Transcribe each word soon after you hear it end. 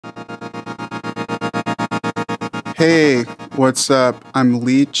Hey, what's up? I'm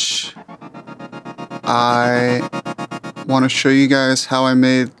Leech. I want to show you guys how I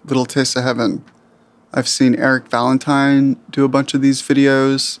made Little Taste of Heaven. I've seen Eric Valentine do a bunch of these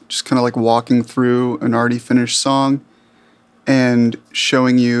videos, just kind of like walking through an already finished song and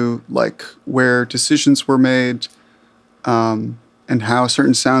showing you like where decisions were made and how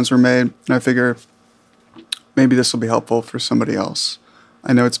certain sounds were made. And I figure maybe this will be helpful for somebody else.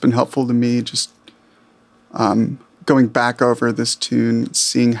 I know it's been helpful to me just going back over this tune,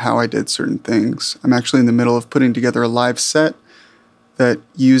 seeing how I did certain things. I'm actually in the middle of putting together a live set that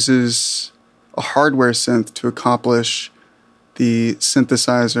uses a hardware synth to accomplish the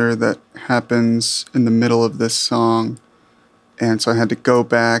synthesizer that happens in the middle of this song. And so I had to go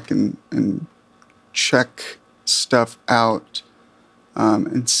back and check stuff out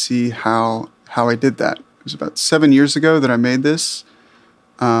and see how I did that. It was about 7 years ago that I made this.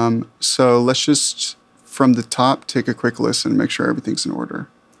 So let's just, from the top, take a quick listen, make sure everything's in order.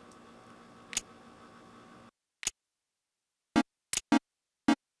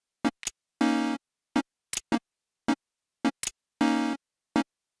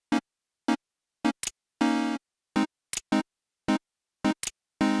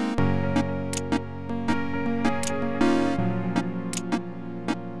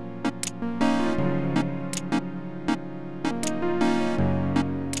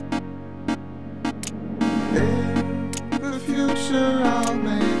 I'll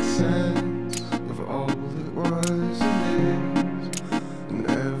make sense of all that was and is, and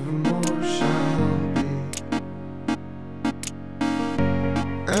evermore shall be.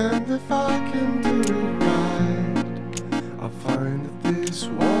 And if I can do it right, I'll find that this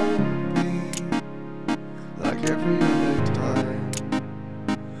won't be like every other time,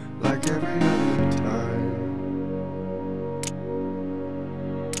 like every other time.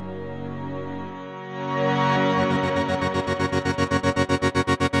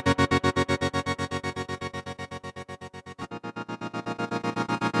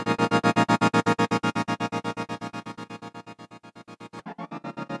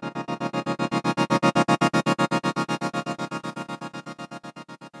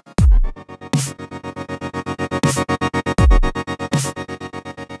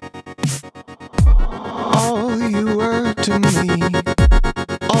 All you were to me,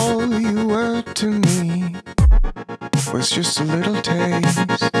 all you were to me, was just a little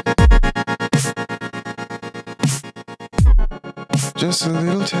taste, just a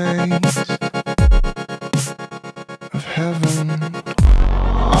little taste of heaven.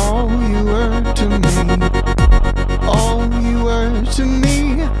 All you were to me, all you were to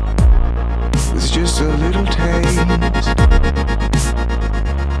me, was just a little taste.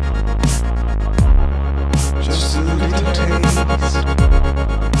 Just a little taste.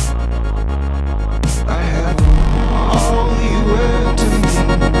 I have all you were to me,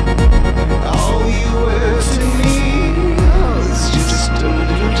 all you were to me. Oh, it's just a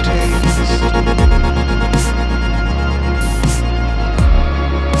little taste.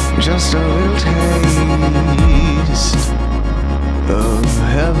 Just a little taste of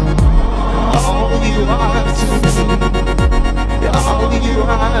heaven. All you are to me, all you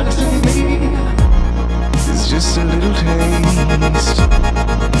are to me. It's just a little taste,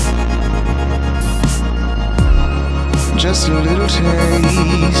 just a little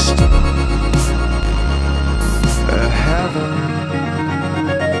taste of heaven.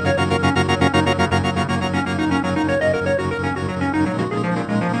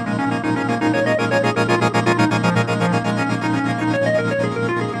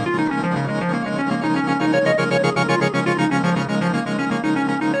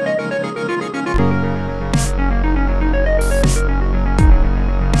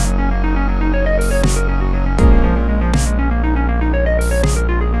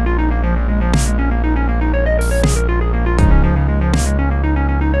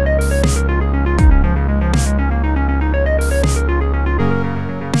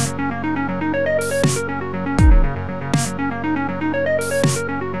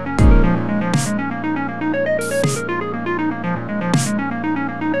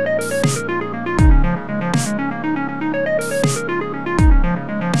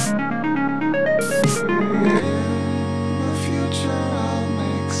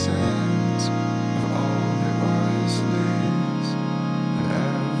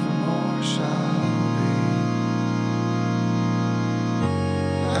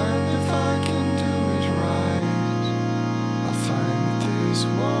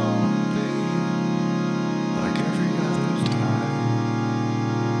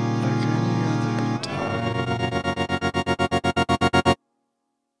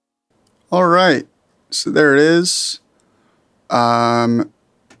 All right, So there it is.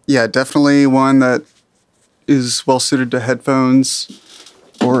 Yeah, definitely one that is well suited to headphones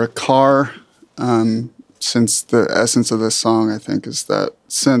or a car. Since the essence of this song, I think, is that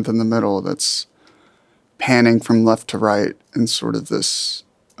synth in the middle that's panning from left to right in sort of this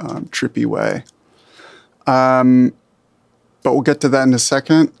trippy way. But we'll get to that in a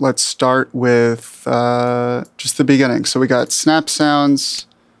second. Let's start with just the beginning. So we got snap sounds,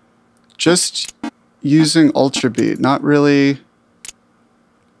 just using Ultra Beat, not really.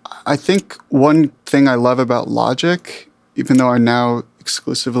 I think one thing I love about Logic, even though I now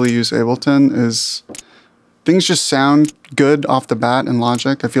exclusively use Ableton, is things just sound good off the bat in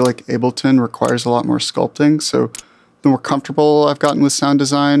Logic. I feel like Ableton requires a lot more sculpting. So the more comfortable I've gotten with sound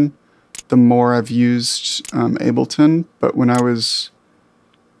design, the more I've used Ableton. But when I was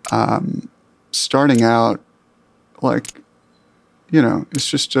starting out, like, you know, it's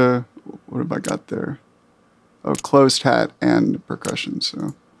just a, what have I got there? A closed hat and percussion,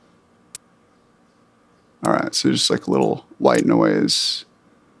 so. All right, so just like a little white noise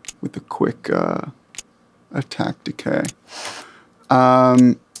with a quick attack decay.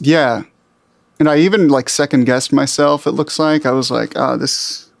 Yeah, and I even like second guessed myself, it looks like. I was like, oh,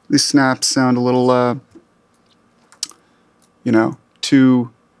 these snaps sound a little, you know,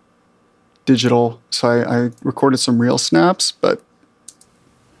 too digital. So I recorded some real snaps, but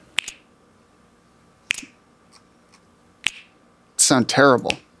sound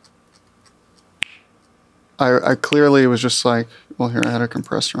terrible. I clearly was just like, well, here, I had a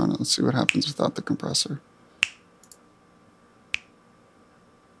compressor on it. Let's see what happens without the compressor.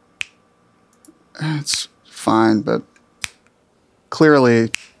 It's fine, but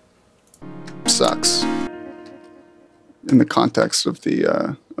clearly sucks in the context of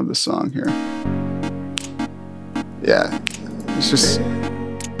the song here. Yeah, it's just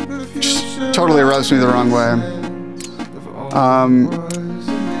totally rubs me the wrong way.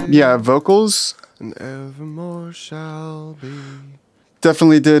 Yeah, vocals. And evermore shall be.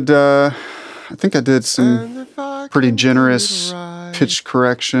 Definitely did, I think I did some pretty generous pitch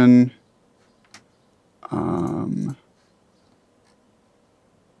correction.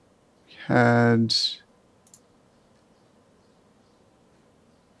 Had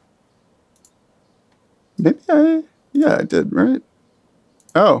maybe yeah, I did, right?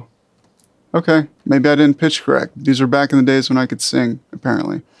 Oh, okay. Maybe I didn't pitch correct. These were back in the days when I could sing,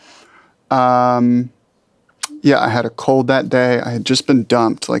 apparently. Yeah, I had a cold that day. I had just been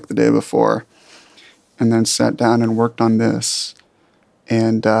dumped like the day before, and then sat down and worked on this.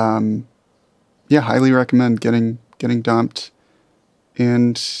 And yeah, highly recommend getting dumped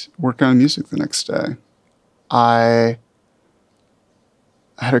and working on music the next day. I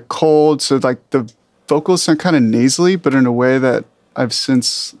had a cold, so like the vocals sound kind of nasally, but in a way that I've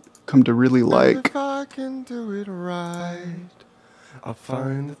since come to really like. If I can do it right, I'll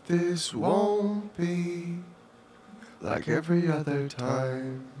find that this won't be like every other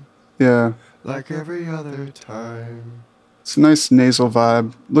time. Yeah. Like every other time. It's a nice nasal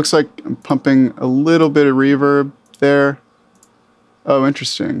vibe. Looks like I'm pumping a little bit of reverb there. Oh,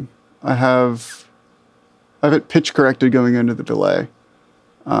 interesting. I have it pitch corrected going into the delay,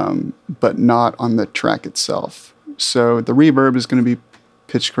 but not on the track itself. So the reverb is going to be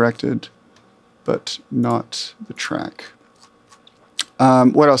pitch corrected, but not the track.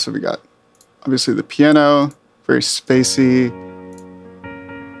 What else have we got? Obviously the piano, very spacey,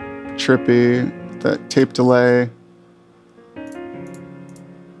 trippy, that tape delay.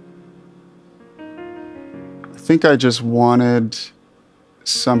 I think I just wanted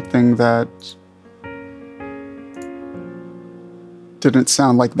something that didn't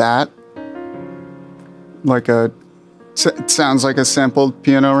sound like that. Like it sounds like a sampled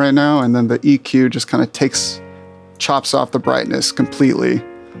piano right now, and then the EQ just kind of chops off the brightness completely.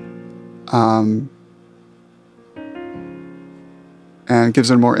 And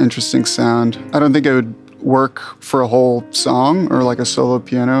gives it a more interesting sound. I don't think it would work for a whole song or like a solo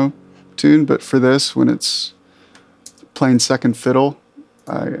piano tune, but for this, when it's playing second fiddle,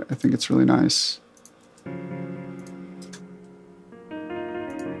 I think it's really nice.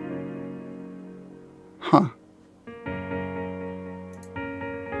 Huh.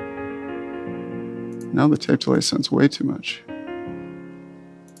 Now the tape delay sounds way too much.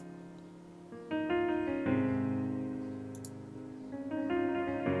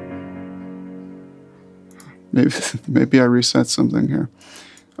 Maybe I reset something here.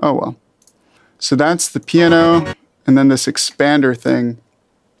 Oh well. So that's the piano, and then this expander thing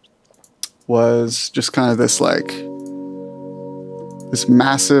was just kind of this like this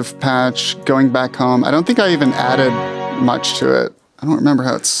massive patch going back home. I don't think I even added much to it. I don't remember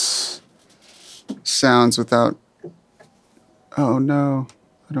how it's sounds without... Oh no,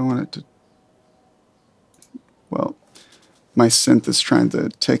 I don't want it to... Well, my synth is trying to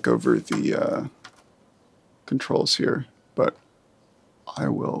take over the controls here, but I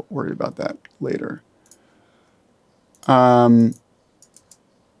will worry about that later.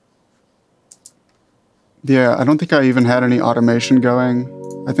 Yeah, I don't think I even had any automation going.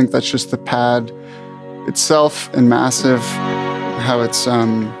 I think that's just the pad itself and Massive, how it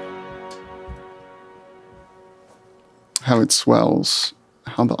swells,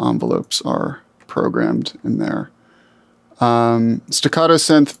 how the envelopes are programmed in there. Staccato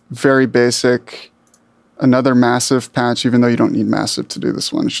synth, very basic. Another Massive patch, even though you don't need Massive to do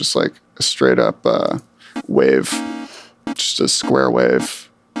this one. It's just like a straight up wave, just a square wave.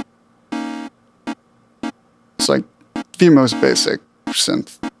 It's like the most basic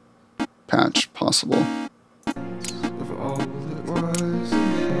synth patch possible.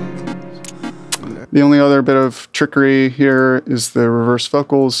 The only other bit of trickery here is the reverse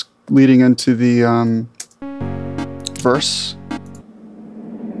vocals leading into the verse.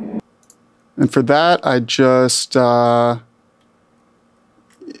 And for that, I just, that's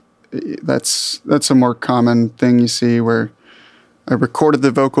a more common thing you see, where I recorded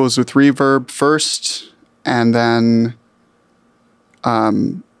the vocals with reverb first, and then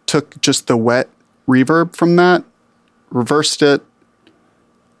took just the wet reverb from that, reversed it,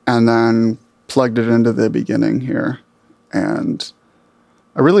 and then plugged it into the beginning here. And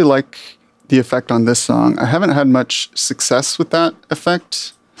I really like the effect on this song. I haven't had much success with that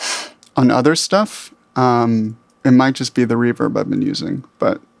effect on other stuff. It might just be the reverb I've been using,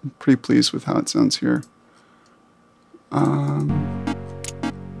 but I'm pretty pleased with how it sounds here.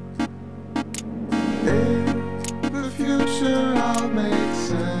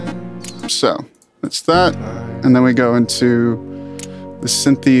 So that's that, and then we go into the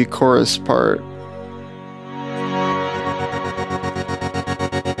synthy chorus part.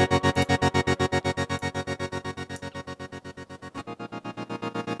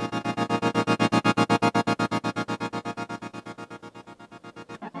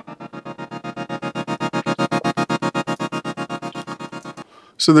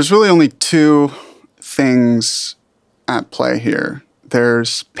 So there's really only two things at play here.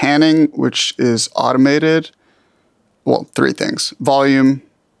 There's panning, which is automated. Well, three things. Volume.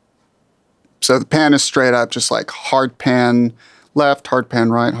 So the pan is straight up, just like hard pan left, hard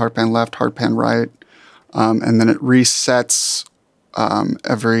pan right, hard pan left, hard pan right. And then it resets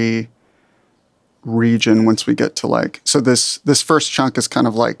every region once we get to like... So this first chunk is kind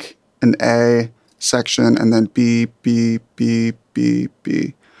of like an A section, and then B, B, B, B,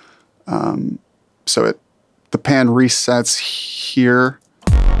 B. So the pan resets here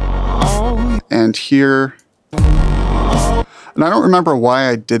and here. And I don't remember why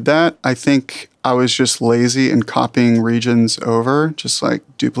I did that. I think I was just lazy and copying regions over, just like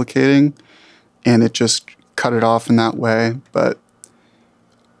duplicating, and it just cut it off in that way. But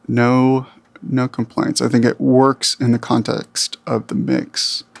no complaints. I think it works in the context of the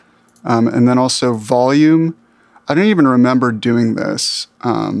mix. And then also volume. I don't even remember doing this,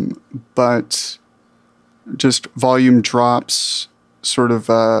 but just volume drops sort of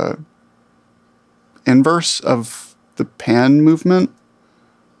inverse of the pan movement.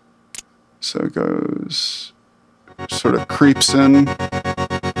 So it goes, sort of creeps in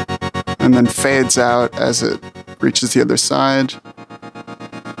and then fades out as it reaches the other side,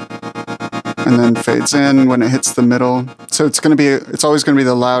 and then fades in when it hits the middle. So it's always going to be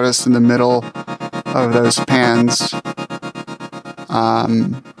the loudest in the middle of those pans.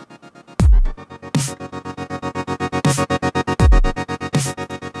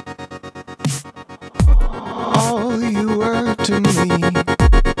 All you were to me,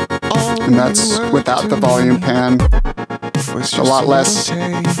 and that's without the volume pan. It's a lot less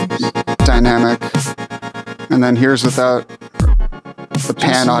dynamic. And then here's without the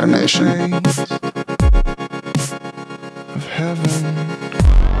pan automation. Of heaven,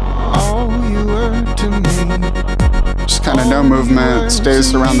 all you were to me. Just kind of no movement,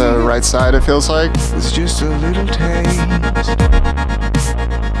 stays around the right side, it feels like. It's just a little taste.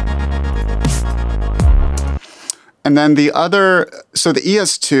 And then the other, so the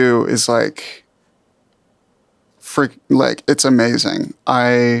ES2 is like, it's amazing.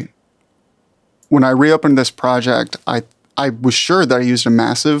 When I reopened this project, I was sure that I used a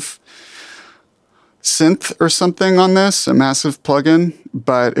Massive synth or something on this, a Massive plugin,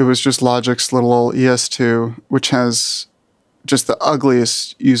 but it was just Logic's little old ES2, which has just the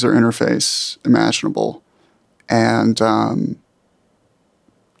ugliest user interface imaginable. And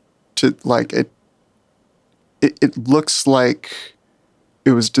it looks like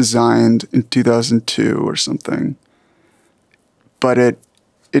it was designed in 2002 or something. But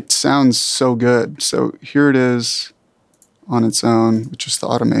it sounds so good. So here it is on its own, which is the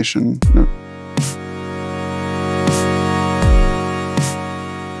automation. No.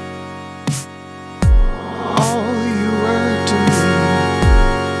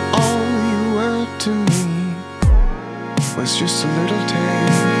 Just a little taste.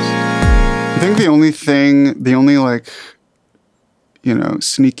 I think the only like, you know,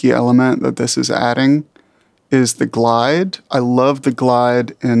 sneaky element that this is adding is the glide. I love the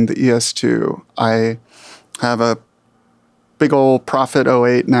glide in the ES2. I have a big old Prophet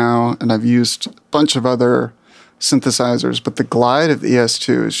 08 now, and I've used a bunch of other synthesizers, but the glide of the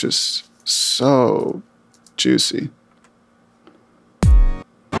ES2 is just so juicy.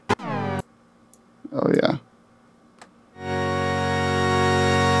 Oh yeah.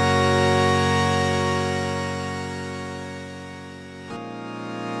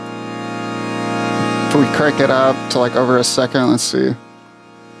 If we crank it up to like over a second, let's see.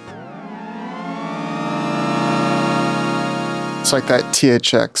 It's like that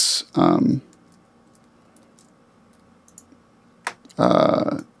THX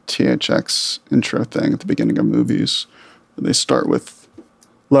THX intro thing at the beginning of movies. They start with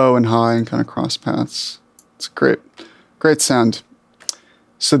low and high and kind of cross paths. It's great, great sound.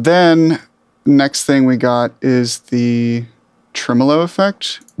 So then next thing we got is the tremolo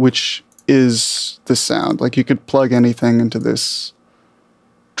effect, which is the sound. Like you could plug anything into this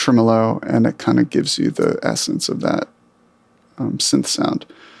tremolo and it kind of gives you the essence of that synth sound.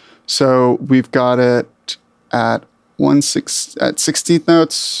 So we've got it at 16th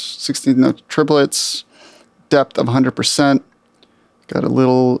notes, 16th note triplets, depth of 100%. Got a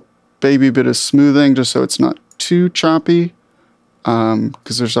little baby bit of smoothing just so it's not too choppy,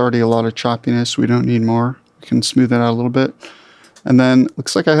 because there's already a lot of choppiness. We don't need more. We can smooth it out a little bit. And then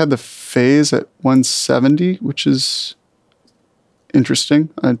looks like I had the phase at 170, which is interesting.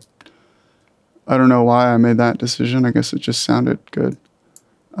 I don't know why I made that decision. I guess it just sounded good.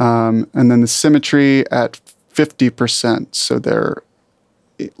 And then the symmetry at 50%. So they're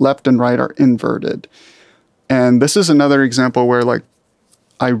left and right are inverted. And this is another example where like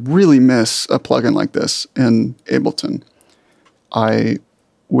I really miss a plugin like this in Ableton. I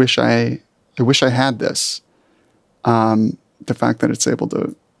wish I had this. The fact that it's able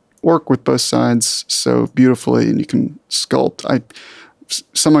to work with both sides so beautifully and you can sculpt.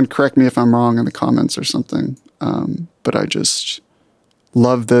 Someone correct me if I'm wrong in the comments or something, but I just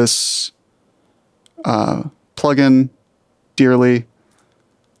love this plugin dearly.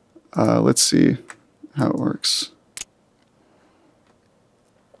 Let's see how it works.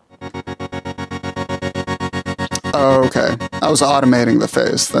 Oh, okay. I was automating the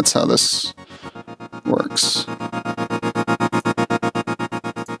phase. That's how this works.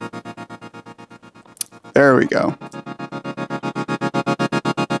 There we go.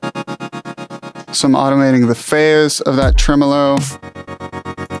 So I'm automating the phase of that tremolo.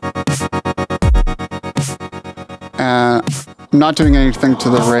 And I'm not doing anything to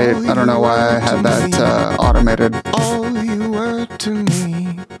the rate. I don't know why I had that automated. All you were to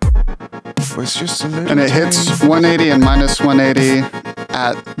me was just a little and it hits 180 and minus 180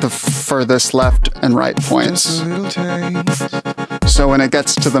 at the furthest left and right points. So when it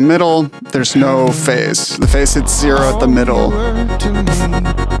gets to the middle, there's no phase. The phase hits 0 at the middle.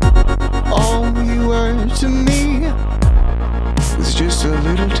 All you were to me was just a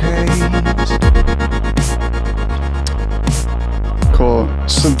little taste. Cool.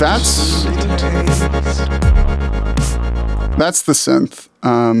 So that's the synth.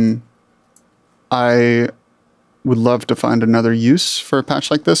 I would love to find another use for a patch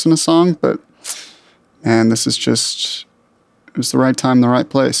like this in a song, but man, this is just, it was the right time, the right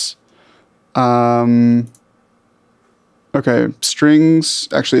place. Okay, strings,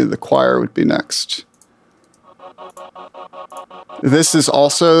 actually the choir would be next. This is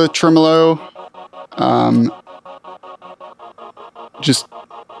also tremolo. Just,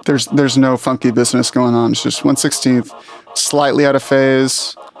 there's no funky business going on. It's just 1/16, slightly out of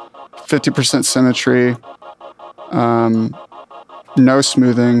phase, 50% symmetry, no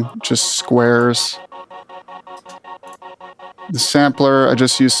smoothing, just squares. The sampler, I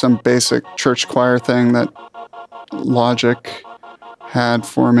just used some basic church choir thing that Logic had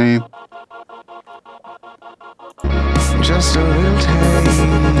for me. Just a little taste.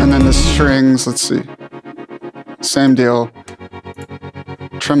 And then the strings, let's see. Same deal.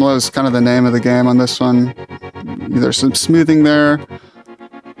 Tremolo is kind of the name of the game on this one. There's some smoothing there.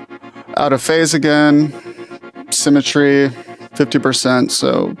 Out of phase again. Symmetry, 50%,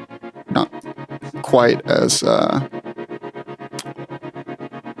 so not quite as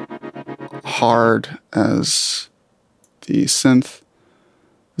hard as the synth.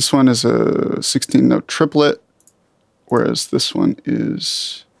 This one is a 16-note triplet, whereas this one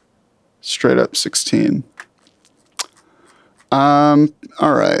is straight up 16. All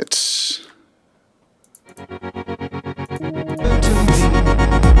right.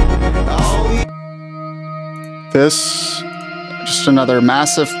 This, just another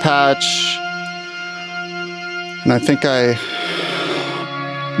massive patch. And I think I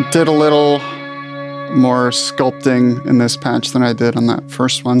did a little more sculpting in this patch than I did on that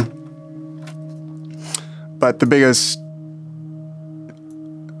first one. But the biggest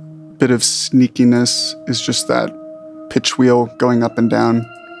bit of sneakiness is just that pitch wheel going up and down.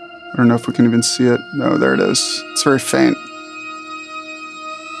 I don't know if we can even see it. No, there it is. It's very faint.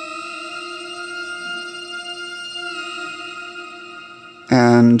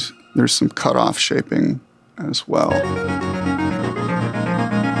 And there's some cutoff shaping as well.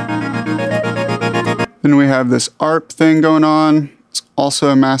 Then we have this ARP thing going on. It's also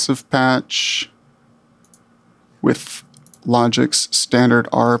a massive patch with Logic's standard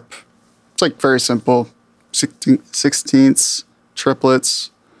ARP. It's like very simple, 16ths,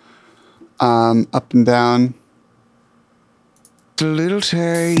 triplets, up and down. A little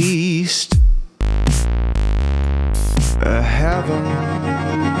taste of heaven.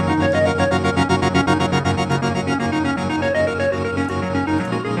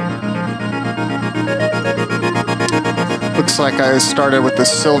 Looks like I started with the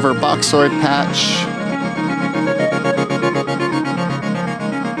silver boxoid patch.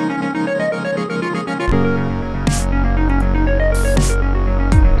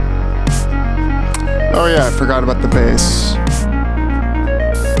 Oh yeah, I forgot about the bass.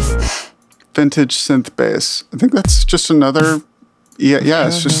 Vintage synth bass. I think that's just another, yeah,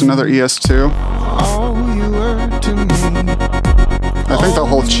 it's just another ES2. I think the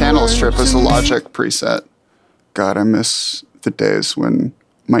whole channel strip is a Logic preset. God, I miss the days when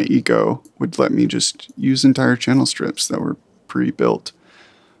my ego would let me just use entire channel strips that were pre-built.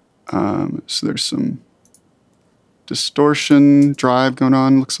 So there's some distortion drive going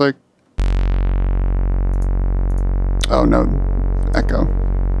on, looks like. Oh no, echo.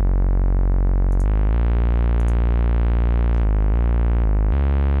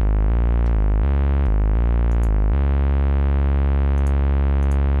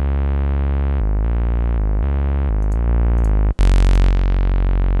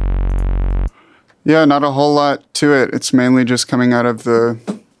 Yeah, not a whole lot to it. It's mainly just coming out of the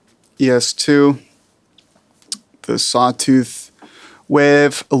ES2, the sawtooth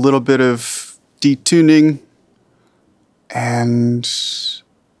wave, a little bit of detuning, and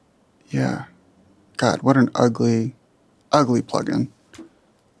yeah, God, what an ugly, ugly plugin.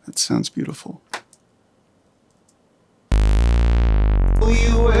 That sounds beautiful.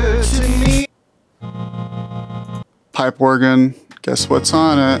 Pipe organ. Guess what's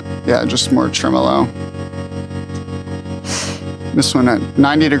on it? Yeah, just more tremolo. This one at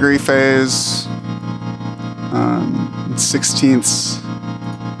 90-degree phase, 16ths.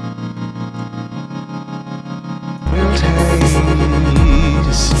 We'll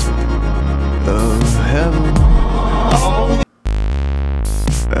taste of heaven.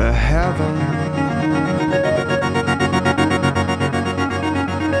 Heaven.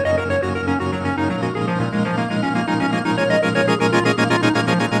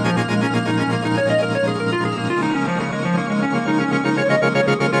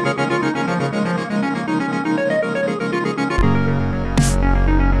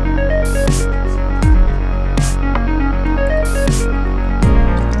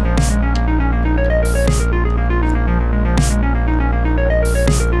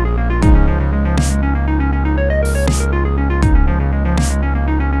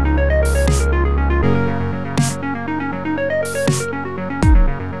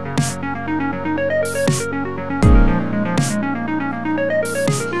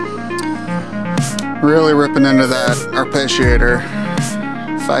 Really ripping into that arpeggiator.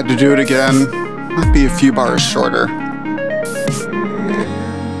 If I had to do it again, might be a few bars shorter.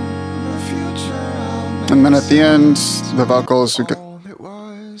 And then at the end, the vocals, we get a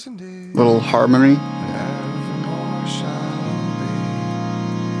little harmony.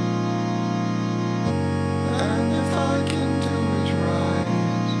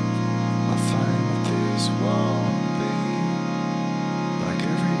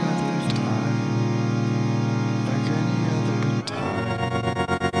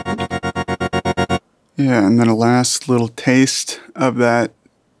 Yeah, and then a last little taste of that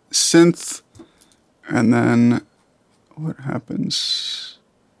synth. And then what happens?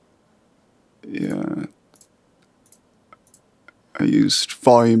 Yeah, I used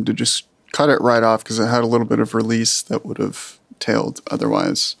volume to just cut it right off because it had a little bit of release that would have tailed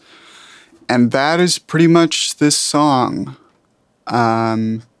otherwise. And that is pretty much this song.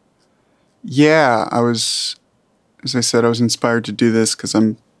 Yeah, as I said, I was inspired to do this because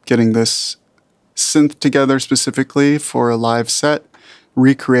I'm getting this synth together specifically for a live set,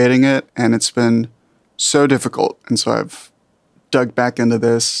 recreating it, and it's been so difficult. And so I've dug back into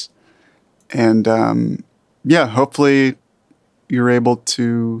this, and yeah, hopefully you're able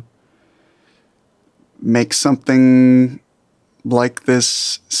to make something like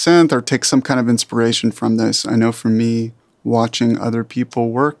this synth or take some kind of inspiration from this. I know for me, watching other people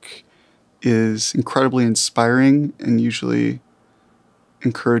work is incredibly inspiring and usually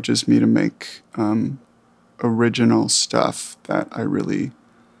encourages me to make original stuff that I really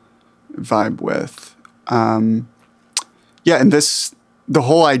vibe with. Yeah, and the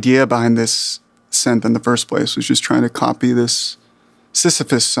whole idea behind this synth in the first place was just trying to copy this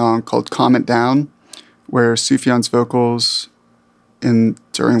Sisyphus song called Calm It Down, where Sufjan's vocals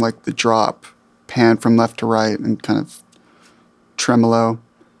during like the drop pan from left to right and kind of tremolo.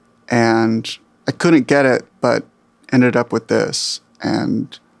 And I couldn't get it, but ended up with this.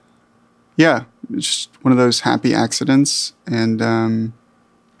 And yeah, it's just one of those happy accidents. And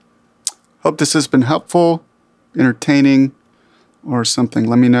hope this has been helpful, entertaining, or something.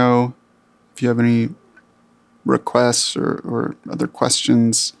 Let me know if you have any requests or other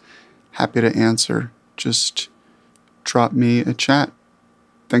questions. Happy to answer. Just drop me a chat.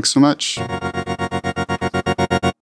 Thanks so much.